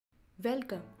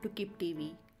Welcome to KIP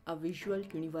TV, a visual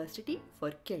university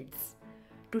for kids.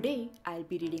 Today I'll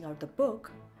be reading out the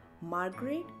book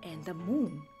Margaret and the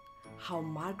Moon, How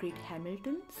Margaret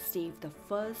Hamilton Saved the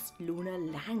First Lunar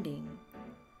Landing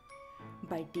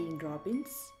by Dean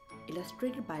Robbins,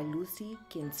 illustrated by Lucy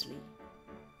Knisley.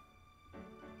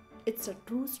 It's a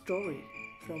true story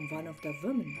from one of the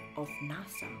women of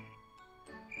NASA.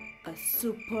 A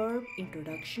superb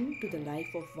introduction to the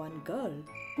life of one girl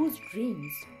whose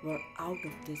dreams were out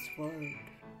of this world.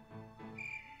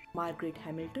 Margaret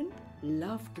Hamilton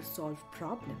loved to solve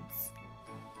problems.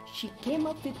 She came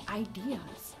up with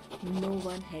ideas no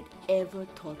one had ever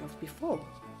thought of before.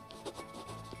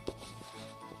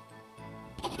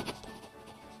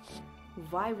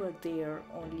 Why were there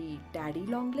only daddy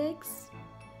long legs?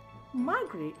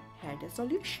 Margaret had a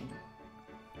solution.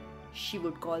 She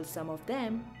would call some of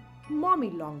them mommy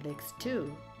long legs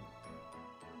too.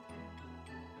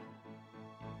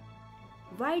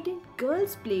 Why didn't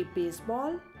girls play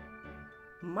baseball?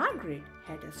 Margaret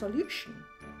had a solution.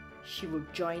 She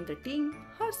would join the team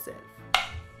herself.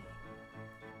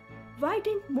 Why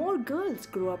didn't more girls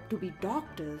grow up to be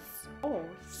doctors or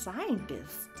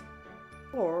scientists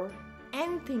or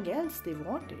anything else they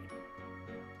wanted?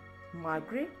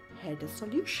 Margaret had a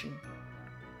solution.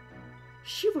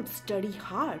 She would study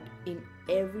hard in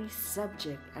every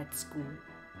subject at school.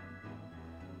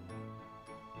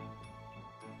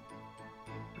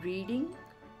 Reading,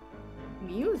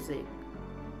 music,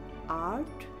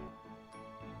 art,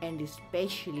 and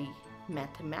especially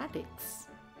mathematics.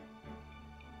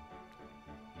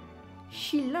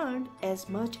 She learned as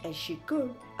much as she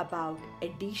could about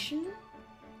addition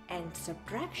and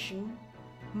subtraction,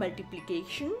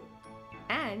 multiplication,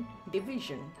 and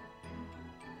division.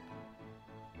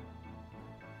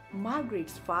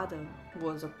 Margaret's father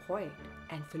was a poet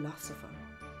and philosopher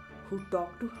who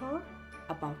talked to her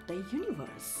about the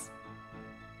universe.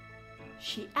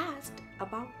 She asked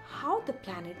about how the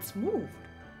planets moved,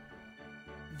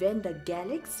 when the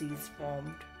galaxies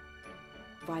formed,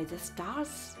 why the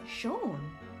stars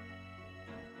shone.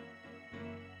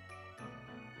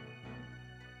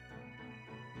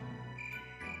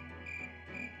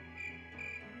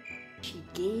 She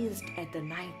gazed at the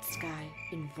night sky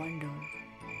in wonder.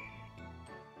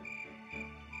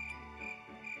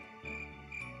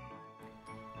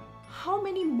 How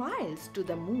many miles to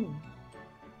the moon?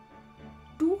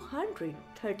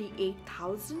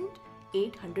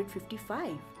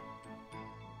 238,855.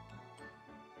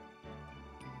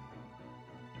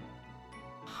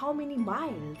 How many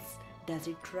miles does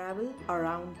it travel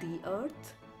around the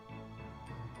Earth?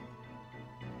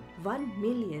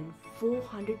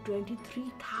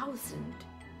 1,423,000.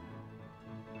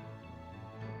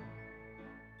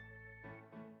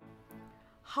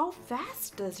 How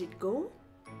fast does it go?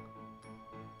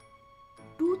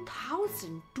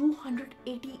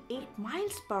 2,288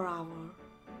 miles per hour.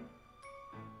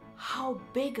 How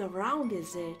big around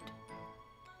is it?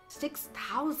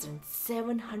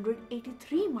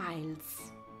 6,783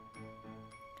 miles.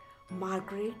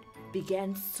 Margaret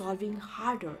began solving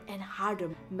harder and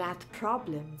harder math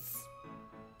problems.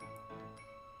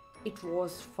 It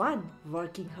was fun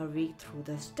working her way through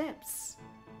the steps.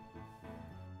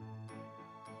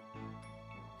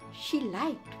 She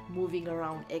liked moving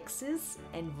around x's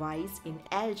and y's in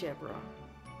algebra.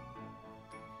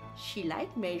 She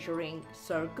liked measuring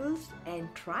circles and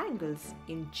triangles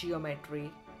in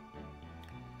geometry.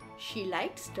 She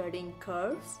liked studying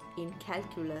curves in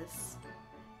calculus.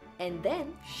 And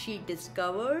then she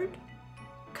discovered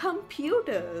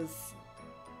computers.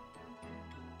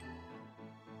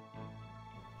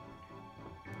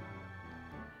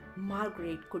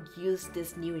 Margaret could use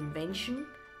this new invention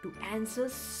to answer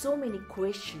so many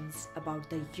questions about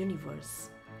the universe.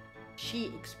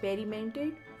 She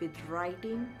experimented with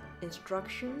writing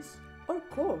instructions or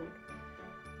code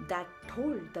that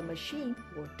told the machine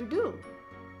what to do.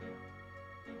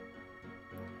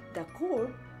 The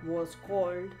code was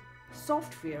called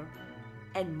software,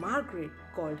 and Margaret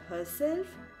called herself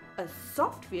a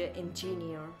software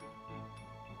engineer.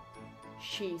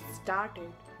 She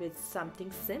started with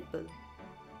something simple,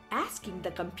 asking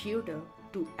the computer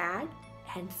to add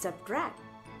and subtract,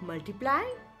 multiply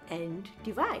and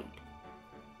divide.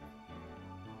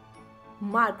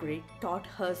 Margaret taught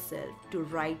herself to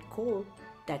write code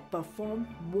that performed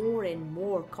more and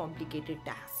more complicated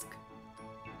tasks.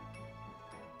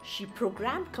 She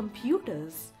programmed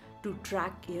computers to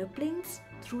track airplanes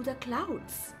through the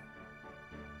clouds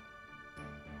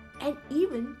and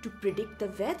even to predict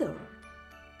the weather.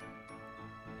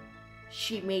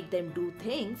 She made them do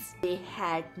things they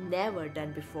had never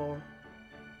done before.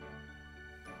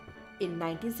 In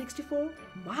 1964,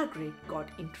 Margaret got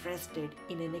interested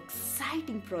in an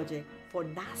exciting project for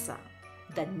NASA,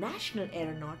 the National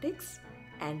Aeronautics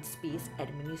and Space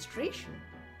Administration.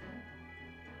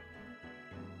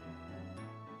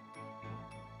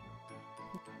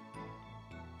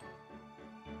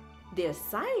 Their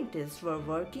scientists were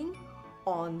working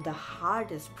on the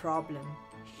hardest problem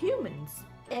humans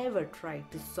ever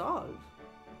tried to solve: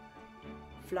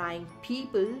 flying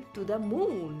people to the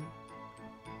moon.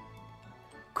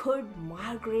 Could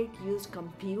Margaret use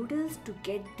computers to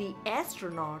get the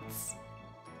astronauts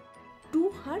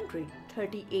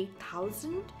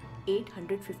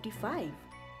 238,855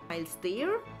 miles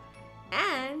there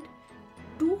and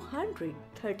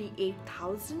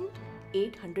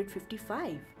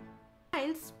 238,855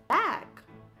 miles back?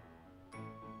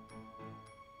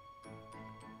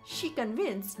 She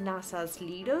convinced NASA's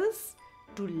leaders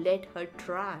to let her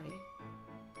try.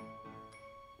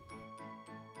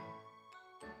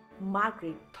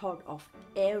 Margaret thought of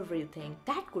everything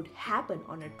that could happen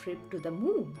on a trip to the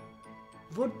moon.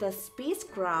 Would the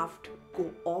spacecraft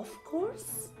go off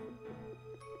course?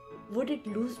 Would it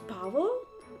lose power?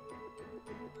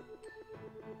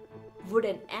 Would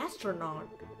an astronaut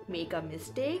make a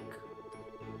mistake?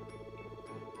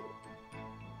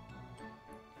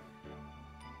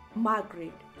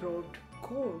 Margaret wrote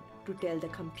code to tell the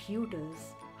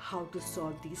computers how to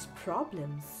solve these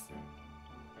problems.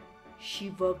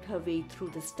 She worked her way through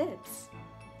the steps,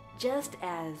 just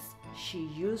as she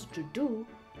used to do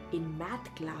in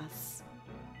math class.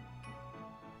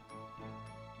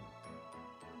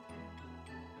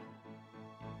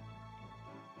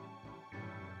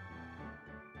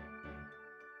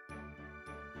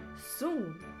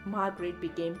 Soon, Margaret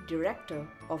became director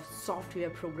of software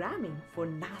programming for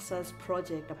NASA's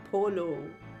Project Apollo,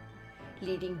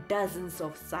 leading dozens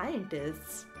of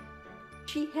scientists.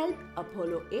 She helped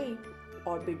Apollo 8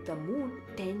 orbit the moon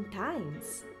 10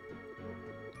 times.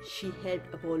 She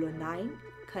helped Apollo 9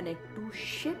 connect 2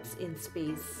 ships in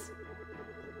space.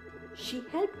 She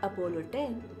helped Apollo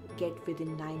 10 get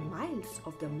within 9 miles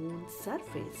of the moon's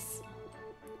surface.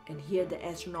 And here the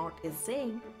astronaut is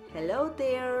saying, "Hello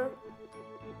there."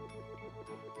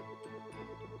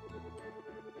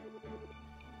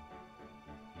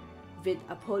 With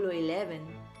Apollo 11,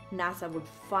 NASA would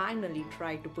finally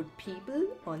try to put people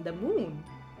on the moon.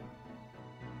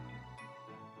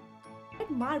 Had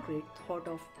Margaret thought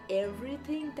of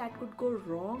everything that could go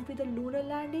wrong with a lunar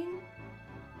landing?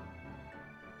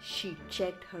 She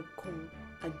checked her code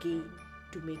again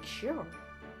to make sure.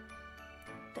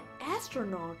 The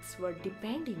astronauts were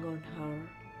depending on her.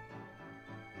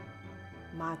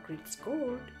 Margaret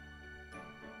scored 9,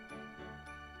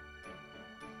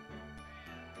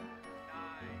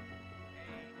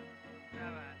 8,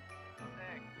 7,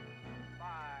 6,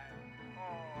 5,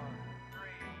 4,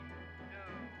 3,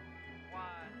 2,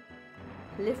 1.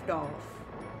 Liftoff.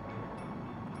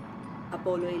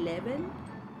 Apollo 11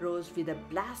 rose with a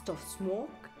blast of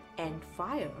smoke and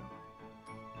fire.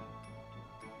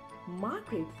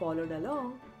 Margaret followed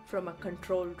along from a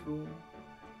control room,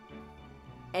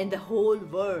 and the whole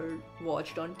world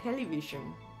watched on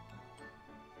television.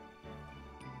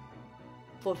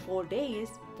 For 4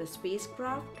 days, the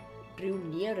spacecraft drew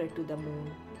nearer to the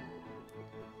moon.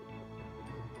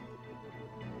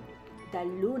 The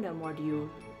lunar module,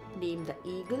 named the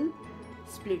Eagle,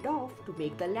 split off to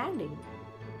make the landing.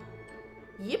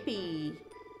 Yippee!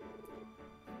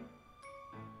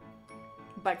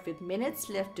 But with minutes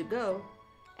left to go,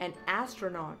 an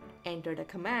astronaut entered a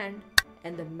command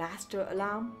and the master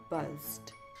alarm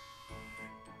buzzed.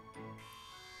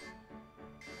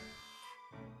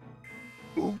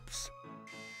 Oops!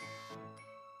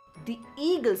 The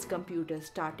Eagle's computer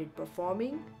started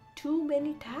performing too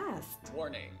many tasks.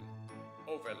 Warning!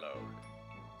 Overload!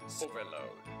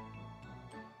 Overload!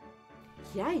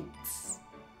 Yikes!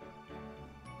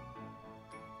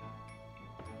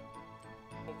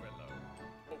 Overload!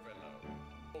 Overload!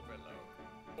 Overload!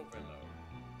 Overload!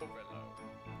 Overload!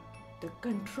 The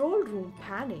control room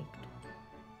panicked.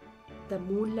 The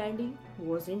moon landing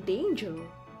was in danger.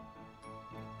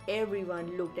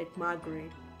 Everyone looked at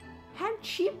Margaret. Had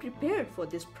she prepared for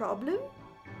this problem?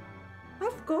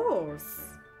 Of course.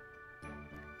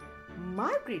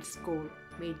 Margaret's code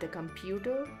made the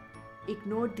computer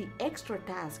ignore the extra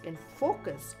task and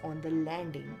focus on the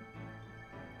landing.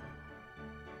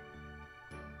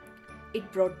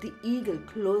 It brought the Eagle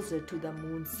closer to the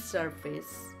moon's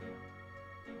surface.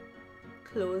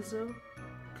 Closer,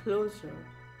 closer.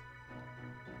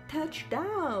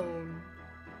 Touchdown!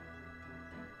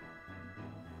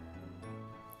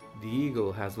 The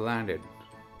Eagle has landed,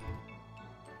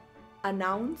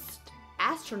 Announced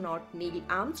astronaut Neil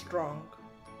Armstrong.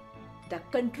 The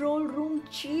control room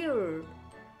cheered.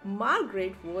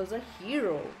 Margaret was a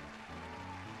hero.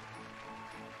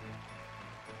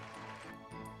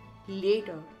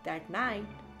 Later that night,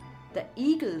 the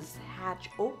eagle's hatch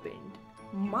opened.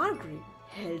 Margaret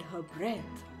held her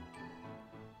breath.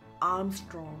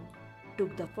 Armstrong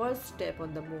took the first step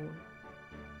on the moon.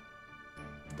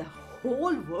 The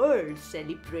whole world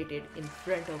celebrated in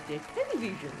front of their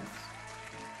televisions.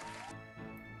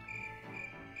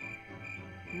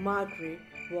 Margaret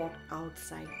walked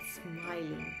outside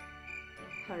smiling.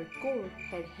 Her coat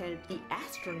had helped the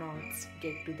astronauts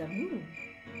get to the moon,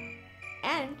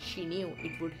 and she knew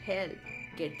it would help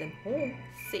get them home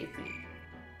safely.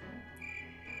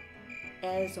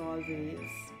 As always,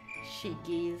 she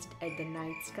gazed at the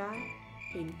night sky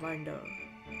in wonder.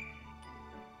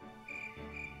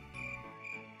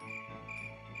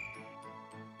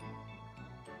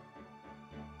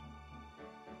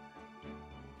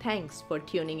 Thanks for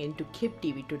tuning in to KIP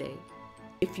TV today.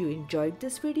 If you enjoyed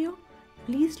this video,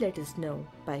 please let us know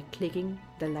by clicking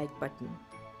the like button.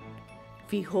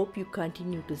 We hope you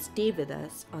continue to stay with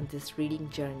us on this reading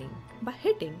journey by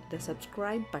hitting the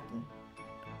subscribe button.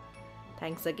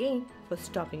 Thanks again for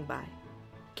stopping by.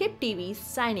 KIP TV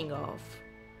signing off.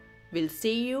 We'll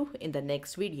see you in the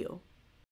next video.